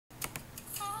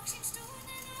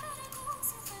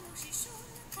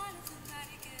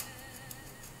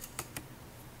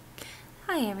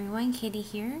Hi everyone, Katie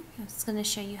here. I'm just going to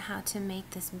show you how to make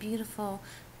this beautiful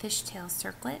fishtail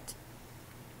circlet.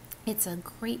 It's a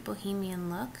great bohemian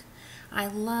look. I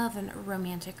love a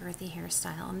romantic earthy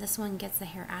hairstyle, and this one gets the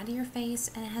hair out of your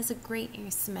face and it has a great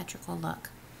asymmetrical look.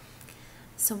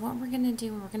 So what we're going to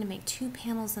do, we're going to make two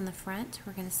panels in the front.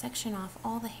 We're going to section off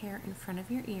all the hair in front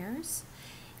of your ears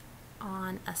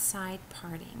on a side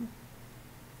parting.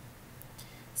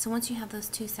 So once you have those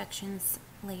two sections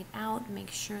laid out,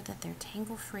 make sure that they're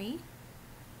tangle free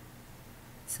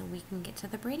so we can get to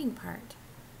the braiding part.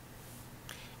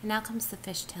 And now comes the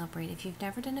fishtail braid. If you've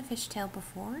never done a fishtail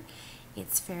before,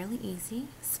 it's fairly easy.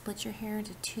 Split your hair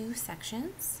into two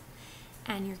sections,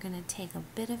 and you're going to take a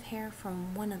bit of hair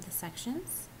from one of the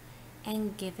sections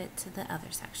and give it to the other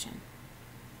section.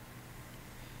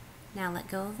 Now let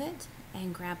go of it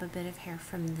and grab a bit of hair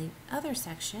from the other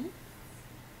section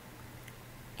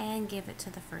and give it to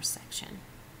the first section.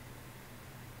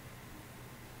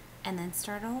 And then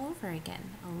start all over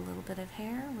again. A little bit of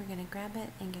hair, we're going to grab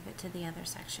it and give it to the other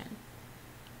section.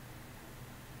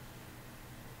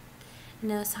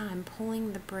 Notice how I'm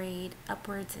pulling the braid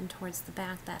upwards and towards the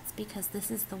back. That's because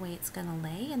this is the way it's going to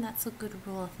lay, and that's a good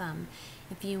rule of thumb.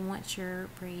 If you want your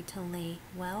braid to lay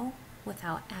well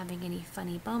without having any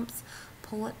funny bumps,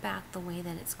 pull it back the way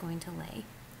that it's going to lay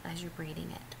as you're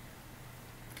braiding it.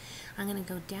 I'm going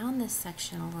to go down this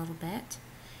section a little bit,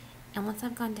 and once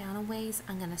I've gone down a ways,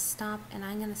 I'm going to stop and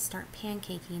I'm going to start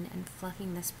pancaking and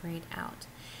fluffing this braid out.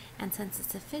 And since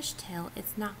it's a fishtail,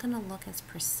 it's not going to look as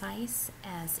precise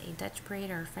as a Dutch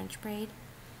braid or a French braid.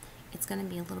 It's going to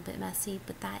be a little bit messy,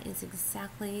 but that is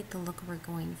exactly the look we're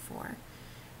going for.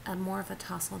 More of a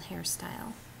tousled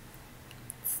hairstyle.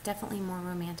 It's definitely more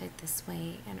romantic this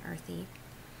way and earthy.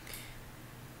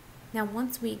 Now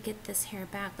once we get this hair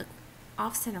back, the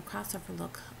off-center crossover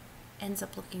look ends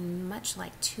up looking much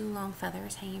like two long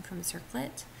feathers hanging from a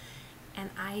circlet, and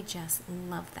I just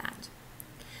love that.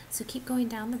 So keep going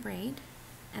down the braid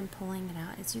and pulling it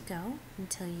out as you go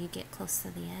until you get close to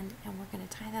the end, and we're going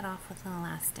to tie that off with an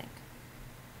elastic.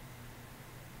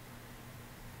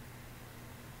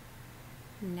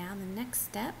 Now the next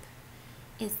step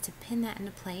is to pin that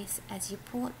into place. As you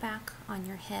pull it back on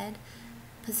your head,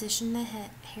 position the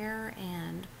hair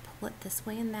and pull it this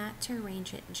way and that to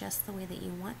arrange it just the way that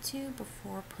you want to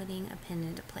before putting a pin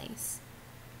into place.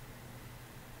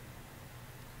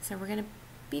 So we're going to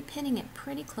be pinning it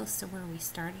pretty close to where we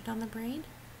started on the braid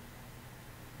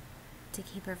to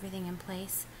keep everything in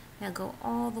place. Now go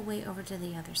all the way over to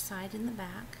the other side in the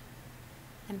back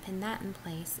and pin that in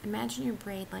place. Imagine your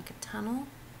braid like a tunnel,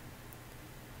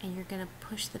 and you're going to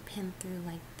push the pin through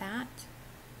like that,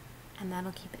 and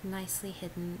that'll keep it nicely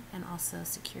hidden and also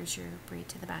secures your braid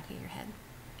to the back of your head.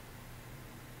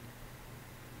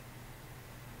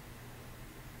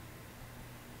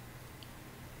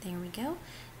 There we go.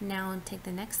 Now take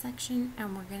the next section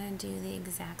and we're going to do the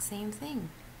exact same thing.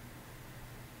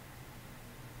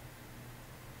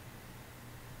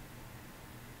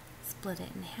 Split it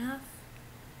in half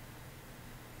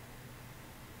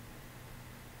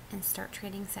and start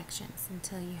trading sections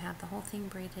until you have the whole thing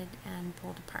braided and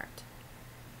pulled apart.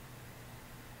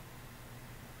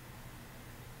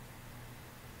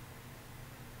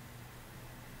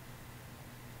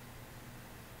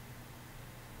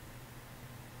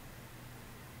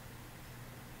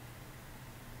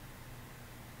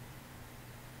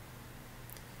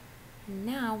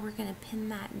 Now we're going to pin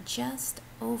that just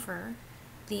over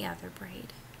the other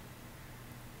braid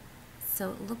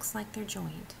so it looks like they're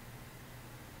joined,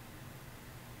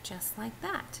 just like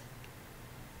that.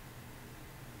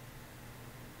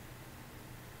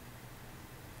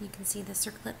 You can see the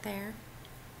circlet there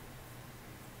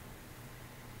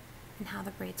and how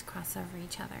the braids cross over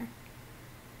each other.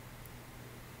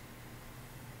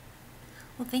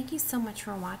 Well, thank you so much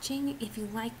for watching. If you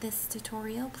like this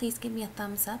tutorial, please give me a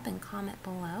thumbs up and comment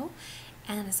below.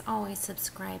 And as always,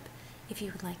 subscribe if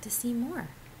you would like to see more.